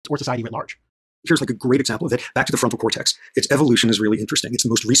or society writ large? Here's like a great example of it. Back to the frontal cortex. Its evolution is really interesting. It's the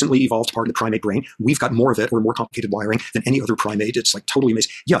most recently evolved part of the primate brain. We've got more of it or more complicated wiring than any other primate. It's like totally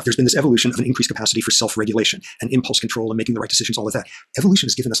amazing. Yeah, there's been this evolution of an increased capacity for self-regulation and impulse control and making the right decisions, all of that. Evolution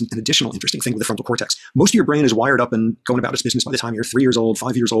has given us an additional interesting thing with the frontal cortex. Most of your brain is wired up and going about its business by the time you're 3 years old,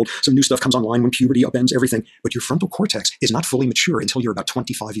 5 years old. Some new stuff comes online when puberty upends everything. But your frontal cortex is not fully mature until you're about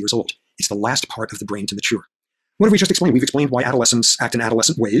 25 years old. It's the last part of the brain to mature. What have we just explained? We've explained why adolescents act in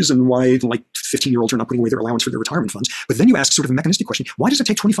adolescent ways and why like 15-year-olds are not putting away their allowance for their retirement funds. But then you ask sort of a mechanistic question. Why does it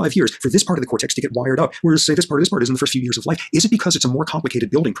take 25 years for this part of the cortex to get wired up, whereas say this part is in the first few years of life? Is it because it's a more complicated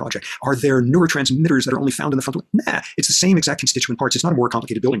building project? Are there neurotransmitters that are only found in the frontal? Nah, it's the same exact constituent parts. It's not a more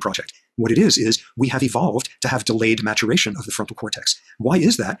complicated building project. What it is we have evolved to have delayed maturation of the frontal cortex. Why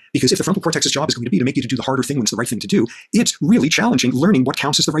is that? Because if the frontal cortex's job is going to be to make you to do the harder thing when it's the right thing to do, it's really challenging learning what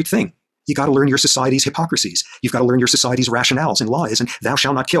counts as the right thing. You got to learn your society's hypocrisies. You've got to learn your society's rationales and lies and thou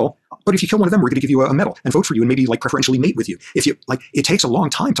shalt not kill. But if you kill one of them, we're going to give you a medal and vote for you and maybe like preferentially mate with you. If you like, it takes a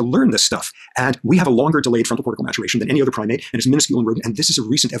long time to learn this stuff. And we have a longer delayed frontal cortical maturation than any other primate, and it's minuscule in rodent. And this is a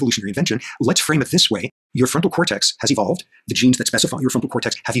recent evolutionary invention. Let's frame it this way. Your frontal cortex has evolved. The genes that specify your frontal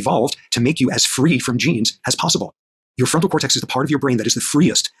cortex have evolved to make you as free from genes as possible. Your frontal cortex is the part of your brain that is the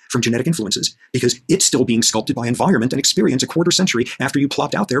freest from genetic influences because it's still being sculpted by environment and experience a quarter century after you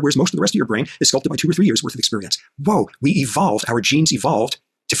plopped out there, whereas most of the rest of your brain is sculpted by 2 or 3 years worth of experience. Whoa, we evolved, our genes evolved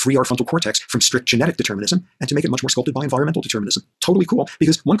to free our frontal cortex from strict genetic determinism and to make it much more sculpted by environmental determinism. Totally cool,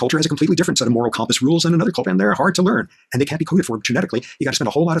 because one culture has a completely different set of moral compass rules than another culture, and they're hard to learn, and they can't be coded for genetically. You got to spend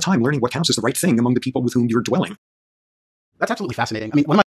a whole lot of time learning what counts as the right thing among the people with whom you're dwelling. That's absolutely fascinating. I mean, one of my